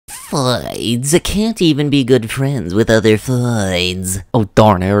Foids can't even be good friends with other foids. Oh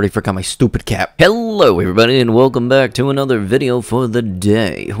darn, I already forgot my stupid cap. Hello everybody and welcome back to another video for the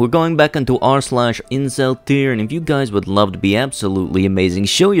day. We're going back into r/inceltear, and if you guys would love to be absolutely amazing,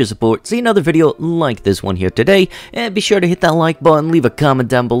 show your support, see another video like this one here today, and be sure to hit that like button, leave a comment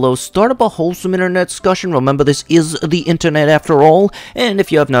down below, start up a wholesome internet discussion. Remember, this is the internet after all, and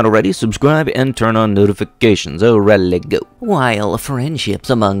if you have not already, subscribe and turn on notifications. Alright, let's go. While friendships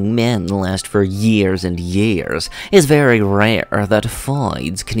among men last for years and years, it's very rare that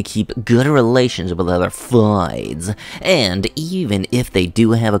foids can keep good relations with other foids. And even if they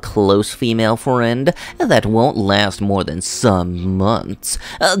do have a close female friend, that won't last more than some months.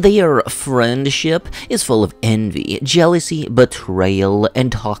 Their friendship is full of envy, jealousy, betrayal,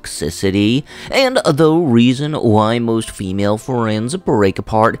 and toxicity. And the reason why most female friends break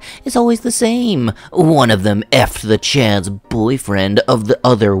apart is always the same. One of them effed the Chad's boyfriend of the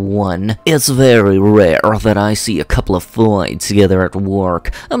other one. It's very rare that I see a couple of foids together at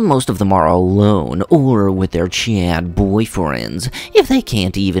work. Most of them are alone or with their Chad boyfriends. If they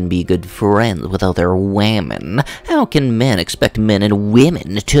can't even be good friends with other women, how can men expect men and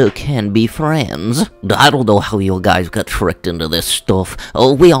women to can be friends? I don't know how you guys got tricked into this stuff.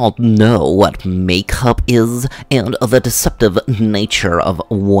 We all know what makeup is and the deceptive nature of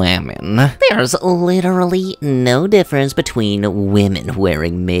women. There's literally no difference between women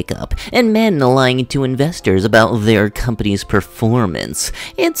wearing makeup and men lying to investors about their company's performance.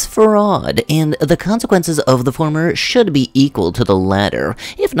 It's fraud, and the consequences of the former should be equal to the latter,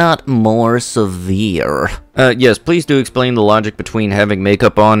 if not more severe. Yes, please do explain the logic between having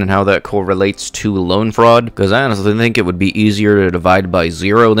makeup on and how that correlates to loan fraud, because I honestly think it would be easier to divide by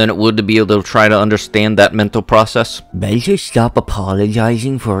 0 than it would to be able to try to understand that mental process. Better stop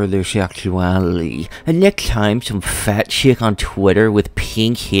apologizing for their sexuality. And next time some fat chick on Twitter with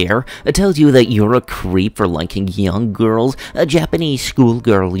pink hair tells you that you're a creep for liking young girls, Japanese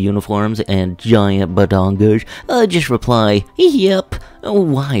schoolgirl uniforms, and giant badongas, just reply, yep.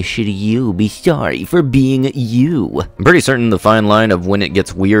 Why should you be sorry for being you? I'm pretty certain the fine line of when it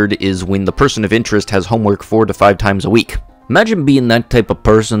gets weird is when the person of interest has homework 4 to 5 times a week. Imagine being that type of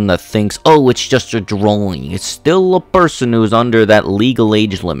person that thinks, oh, it's just a drawing. It's still a person who's under that legal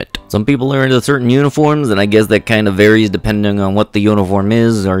age limit. Some people are into certain uniforms, and I guess that kind of varies depending on what the uniform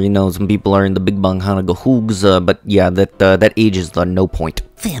is, or, you know, some people are in the Big Bang Hanaga Hoogs, but yeah, that age is the no point.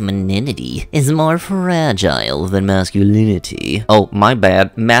 Femininity is more fragile than masculinity. Oh, my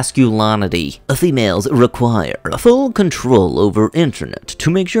bad. Masculinity. Females require full control over internet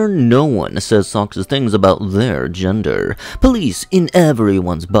to make sure no one says sexist things about their gender. Police in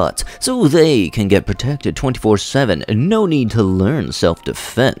everyone's butts so they can get protected 24/7. No need to learn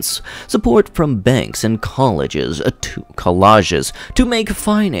self-defense. Support from banks and collages to make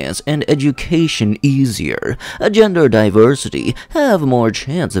finance and education easier. Gender diversity have more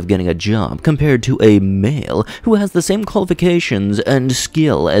chance of getting a job compared to a male who has the same qualifications and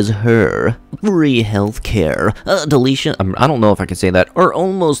skill as her. Free healthcare, deletion, I don't know if I can say that, or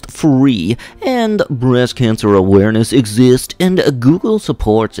almost free, and breast cancer awareness exist, and Google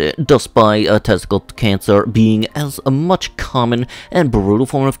supports it, despite testicle cancer being as a much common and brutal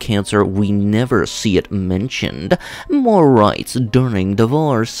form of cancer. We never see it mentioned. More rights during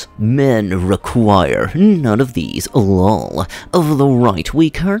divorce. Men require none of these. Lol. Of the right we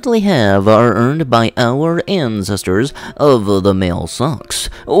currently have are earned by our ancestors of the male sex.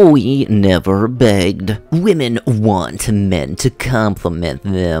 We never begged. Women want men to compliment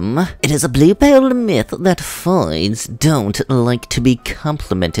them. It is a blue-pill myth that foids don't like to be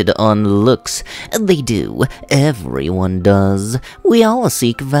complimented on looks. They do. Everyone does. We all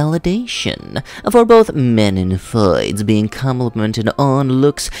seek validation. For both men and foids, being complimented on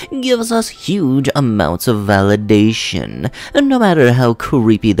looks gives us huge amounts of validation. No matter how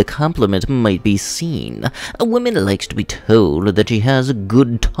creepy the compliment might be seen, a woman likes to be told that she has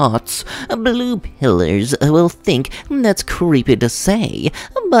good tots. Blue pillars will think that's creepy to say,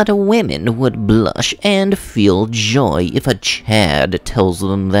 but women would blush and feel joy if a Chad tells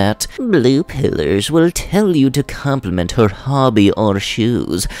them that. Blue pillars will tell you to compliment her hobby or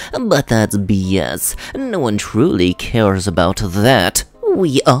shoes, but that's BS. No one truly cares about that.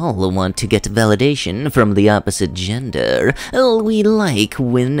 We all want to get validation from the opposite gender. We like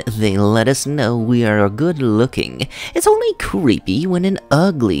when they let us know we are good looking. It's only creepy when an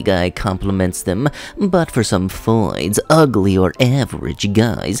ugly guy compliments them, but for some foids, ugly or average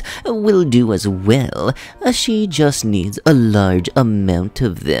guys will do as well. She just needs a large amount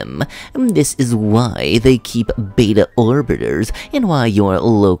of them. This is why they keep beta orbiters, and why your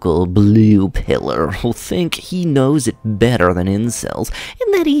local blue pillar will think he knows it better than incels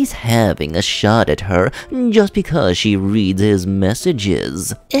and that he's having a shot at her just because she reads his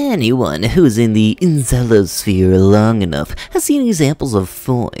messages. Anyone who's in the incelosphere long enough has seen examples of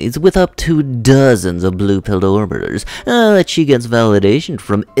Foids with up to dozens of blue-pilled orbiters that she gets validation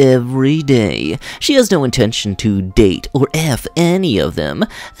from every day. She has no intention to date or F any of them.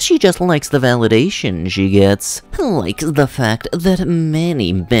 She just likes the validation she gets. Likes the fact that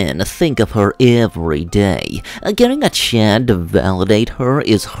many men think of her every day. Getting a Chad to validate her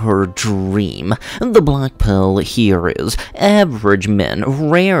is her dream. The black pill here is average men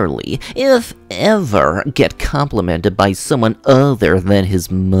rarely, if ever, get complimented by someone other than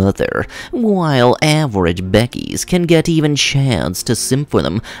his mother, while average Beckys can get even Chads to simp for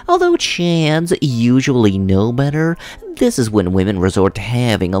them. Although Chads usually know better, this is when women resort to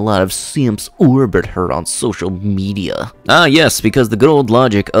having a lot of simps orbit her on social media. Ah yes, because the good old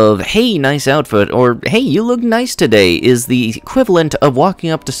logic of, hey, nice outfit, or hey, you look nice today, is the equivalent of walking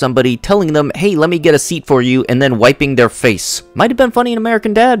up to somebody, telling them, hey, let me get a seat for you, and then wiping their face. Might have been funny in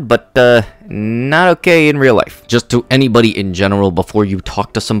American Dad, but not okay in real life. Just to anybody in general, before you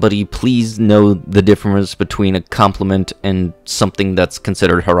talk to somebody, please know the difference between a compliment and something that's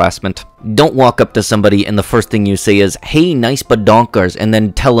considered harassment. Don't walk up to somebody and the first thing you say is, hey, nice badonkers, and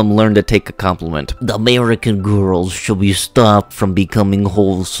then tell them learn to take a compliment. The American girls should be stopped from becoming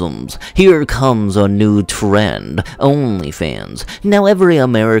wholesomes. Here comes a new trend, OnlyFans. Now every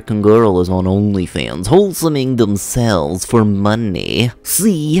American girl is on OnlyFans, wholesoming themselves for money.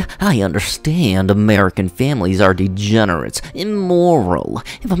 See, I understand American families are degenerates, immoral.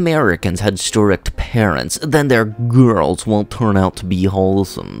 If Americans had strict parents, then their girls won't turn out to be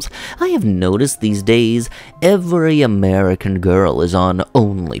wholesomes. I have noticed these days, every American girl is on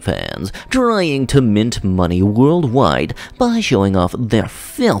OnlyFans, trying to mint money worldwide by showing off their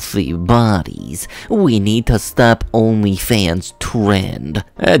filthy bodies. We need to stop OnlyFans trend.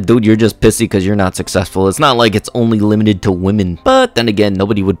 Dude, you're just pissy because you're not successful. It's not like it's only limited to women. But then again,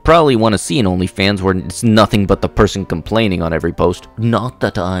 nobody would probably want to see an OnlyFans where it's nothing but the person complaining on every post. Not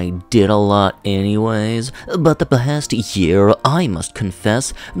that I did a lot anyways, but the past year I must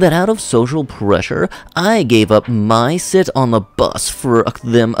confess that out of social pressure, I gave up my sit on the bus for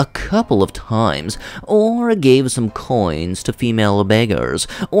them a couple of times, or gave some coins to female beggars,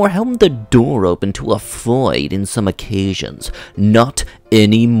 or held the door open to a Floyd in some occasions. Not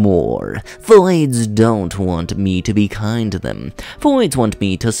anymore. Floyds don't want me to be kind to them. Floyds want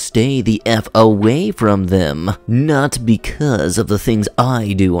me to stay the F away from them. Not because of the things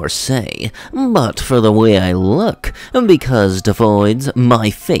I do or say, but for the way I look. Because to Floyds, my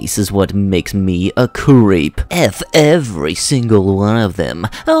face is what makes me a creep. F every single one of them.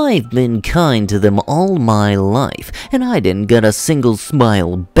 I've been kind to them all my life, and I didn't get a single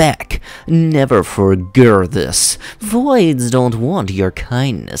smile back. Never forget this. Floyds don't want your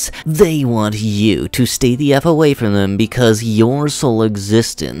kindness. They want you to stay the F away from them because your sole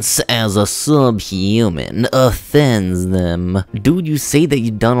existence as a subhuman offends them. Dude, you say that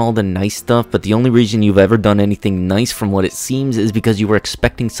you've done all the nice stuff, but the only reason you've ever done anything nice from what it seems is because you were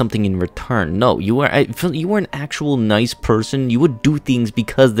expecting something in return. No, you were an actual nice person. You would do things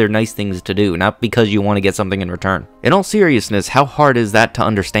because they're nice things to do, not because you want to get something in return. In all seriousness, how hard is that to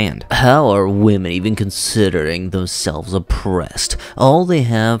understand? How are women even considering themselves oppressed? All they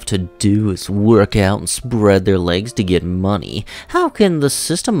have to do is work out and spread their legs to get money. How can the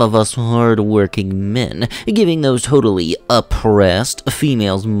system of us hard-working men, giving those totally oppressed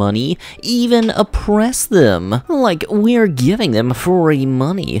females money, even oppress them? Like, we're giving them free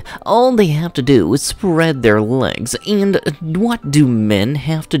money. All they have to do is spread their legs. And what do men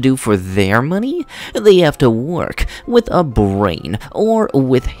have to do for their money? They have to work with a brain or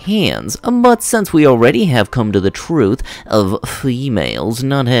with hands. But since we already have come to the truth of females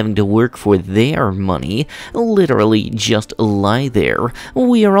not having to work for their money, literally just lie there,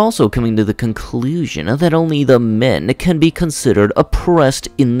 we are also coming to the conclusion that only the men can be considered oppressed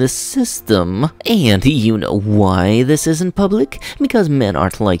in the system. And you know why this isn't public? Because men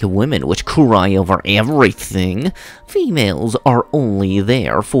aren't like women, which cry over everything. Females are only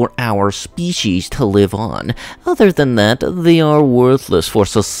there for our species to live on. Other than that, they are worthless for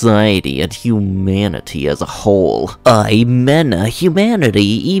society and humanity as a whole. Humanity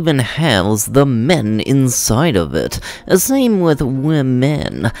even has the men inside of it. Same with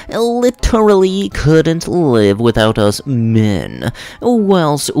women. Literally couldn't live without us men.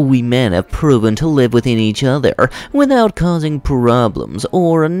 Whilst we men have proven to live within each other without causing problems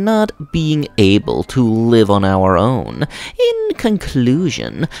or not being able to live on our own. In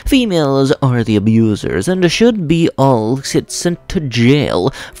conclusion, females are the abusers and should be all sent to jail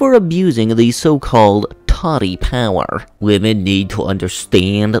for abusing the so-called toddy power. Women need to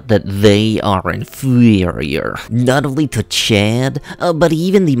understand that they are inferior, not only to Chad, but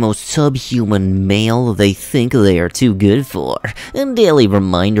even the most subhuman male they think they are too good for. A daily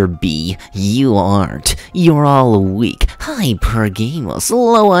reminder, B, you aren't. You're all weak, hypergamous,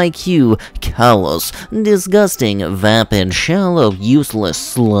 low IQ, callous, disgusting, vapid, shallow,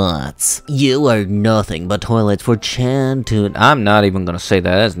 useless sluts. You are nothing but toilets for Chad to— I'm not even gonna say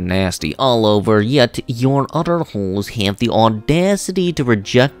that, that's nasty. All over, yet your utter holes have the audacity to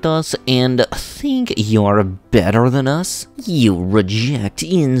reject us and think you're better than us? You reject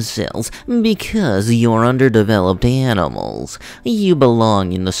incels because you're underdeveloped animals. You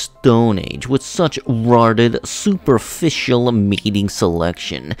belong in the Stone Age with such rotted, superficial mating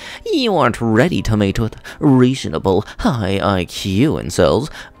selection. You aren't ready to mate with reasonable, high IQ incels.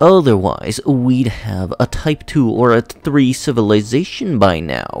 Otherwise, we'd have a Type 2 or a 3 civilization by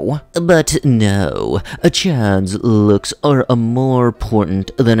now. But no, Chad's looks are more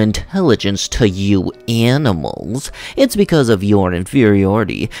important than intelligence to you animals. It's because of your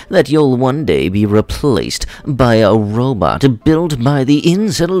inferiority that you'll one day be replaced by a robot built by the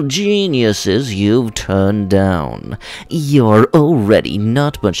incel geniuses you've turned down. You're already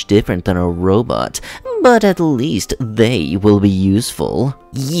not much different than a robot, but at least they will be useful.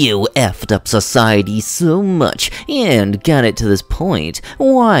 You effed up society so much and got it to this point,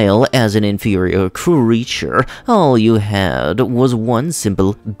 while as an inferior creature, all you had was one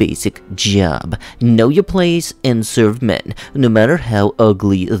simple basic job: know your place and serve men, no matter how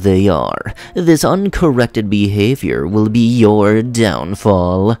ugly they are. This uncorrected behavior will be your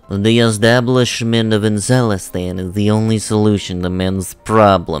downfall. The establishment of Incelistan is the only solution to men's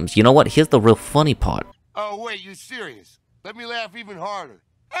problems. You know what? Here's the real funny part. Oh, wait, you serious? Let me laugh even harder.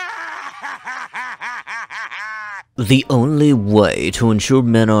 The only way to ensure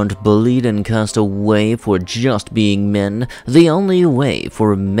men aren't bullied and cast away for just being men, the only way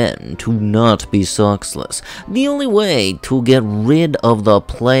for men to not be sexless, the only way to get rid of the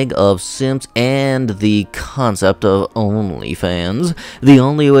plague of simps and the concept of OnlyFans, the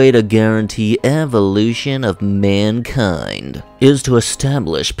only way to guarantee evolution of mankind is to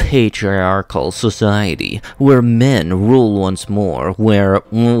establish patriarchal society, where men rule once more, where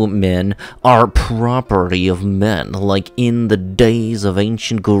men are property of men, like in the days of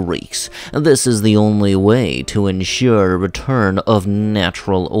ancient Greeks. This is the only way to ensure a return of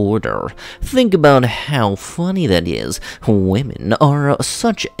natural order. Think about how funny that is. Women are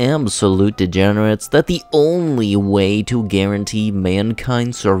such absolute degenerates that the only way to guarantee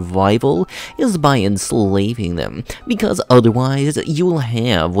mankind's survival is by enslaving them, because otherwise you'll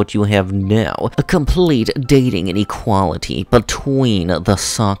have what you have now, a complete dating inequality between the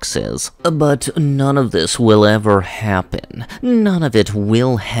sexes. But none of this will ever happen. None of it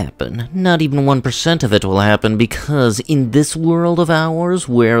will happen. Not even 1% of it will happen, because in this world of ours,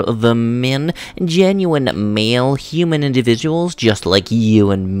 where the men, genuine male human individuals just like you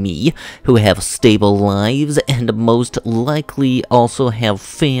and me, who have stable lives and most likely also have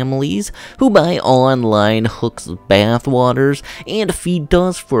families, who buy online hooks bathwaters and feed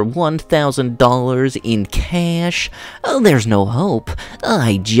us for $1,000 in cash, there's no hope.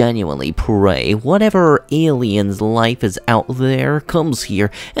 I genuinely pray whatever alien's life is out there comes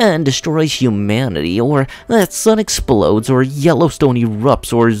here and destroys humanity, or that sun explodes, or Yellowstone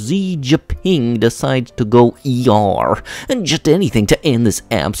erupts, or Xi Jinping decides to go ER, and just anything to end this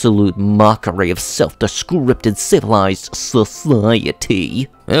absolute mockery of self-descripted civilized society.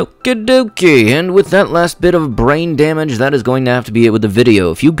 Okie dokie, and with that last bit of brain damage, that is going to have to be it with the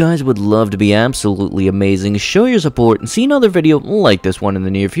video. If you guys would love to be absolutely amazing, show your support, and see another video like this one in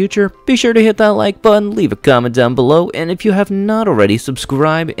the near future, be sure to hit that like button, leave a comment down below, and if you have not already,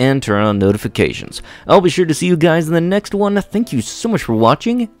 subscribe and turn on notifications. I'll be sure to see you guys in the next one. Thank you so much for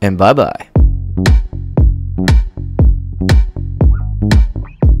watching, and bye-bye.